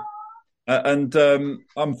family. And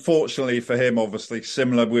unfortunately for him, obviously,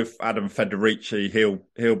 similar with Adam Federici,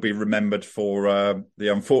 he'll be remembered for the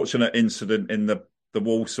unfortunate incident in the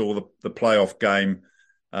Walsall, the playoff game.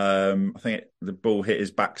 I think the ball hit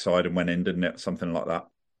his backside and went in, didn't it? Something like that.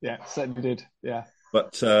 Yeah, certainly did. Yeah.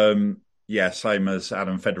 But same as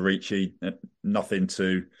Adam Federici, nothing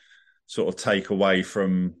to sort of take away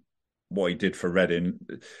from what he did for Reading.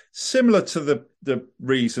 Similar to the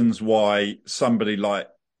reasons why somebody like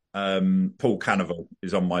Paul Canoville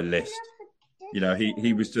is on my list.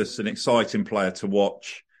 He was just an exciting player to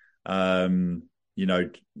watch.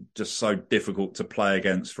 Just so difficult to play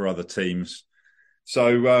against for other teams.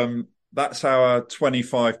 So that's our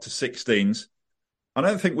 25 to 16s. I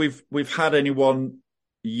don't think we've had anyone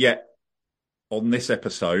yet on this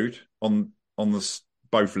episode on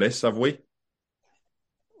both lists, have we?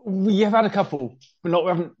 We have had a couple, but we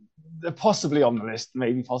haven't. They're possibly on the list,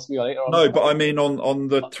 maybe possibly later on. No, but I mean on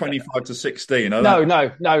the 25 to 16. No, not in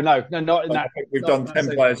that. I think we've done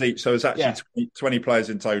 10 players each, so it's actually 20 players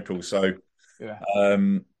in total. So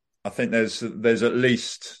I think there's at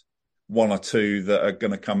least one or two that are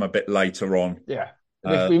going to come a bit later on. Yeah.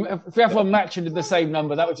 If we have one matching in the same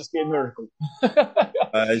number, that would just be a miracle.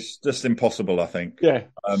 It's just impossible, I think. Yeah.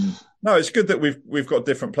 No, it's good that we've got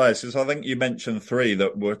different players, because I think you mentioned three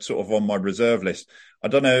that were sort of on my reserve list. I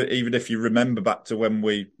don't know even if you remember back to when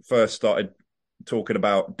we first started talking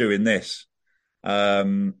about doing this. We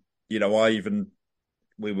were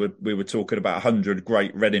talking about 100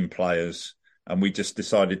 great Reading players, and we just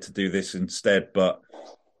decided to do this instead. But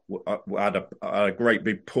I had a great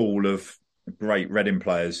big pool of great Reading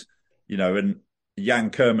players, and Jan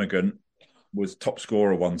Kermorgant was top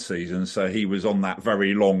scorer one season, so he was on that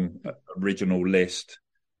very long original list.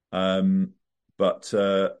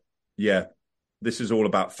 This is all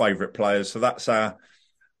about favourite players. So that's our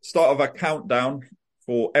start of our countdown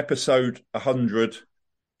for episode 100.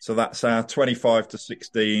 So that's our 25 to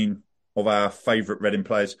 16 of our favourite Reading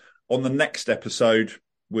players. On the next episode,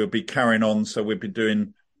 we'll be carrying on. So we'll be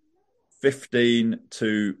doing 15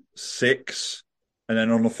 to 6. And then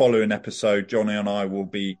on the following episode, Johnny and I will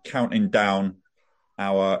be counting down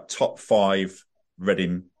our top 5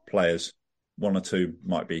 Reading players. One or two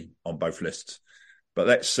might be on both lists. But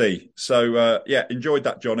let's see. So, enjoyed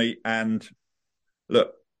that, Johnny. And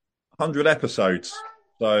look, 100 episodes.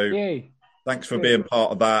 So thanks for being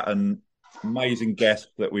part of that, and amazing guests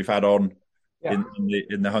that we've had on in the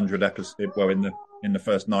 100 episode. Well, in the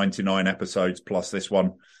first 99 episodes plus this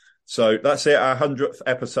one. So that's it. Our 100th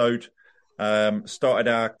episode. Started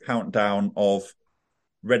our countdown of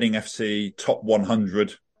Reading FC top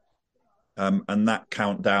 100. And that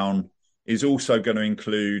countdown is also going to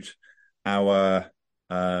include our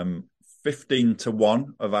 15 to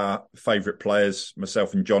 1 of our favourite players,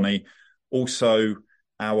 myself and Johnny. Also,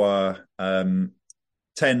 our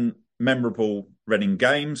 10 memorable Reading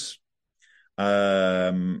games,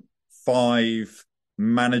 5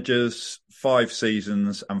 managers, 5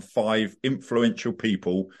 seasons, and 5 influential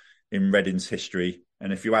people in Reading's history.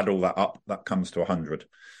 And if you add all that up, that comes to 100.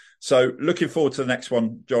 So looking forward to the next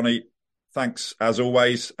one, Johnny. Thanks as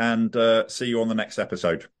always, and see you on the next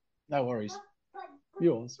episode. No worries.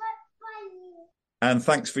 Yours. And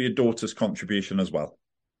thanks for your daughter's contribution as well.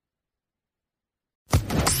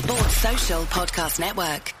 Sports Social Podcast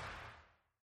Network.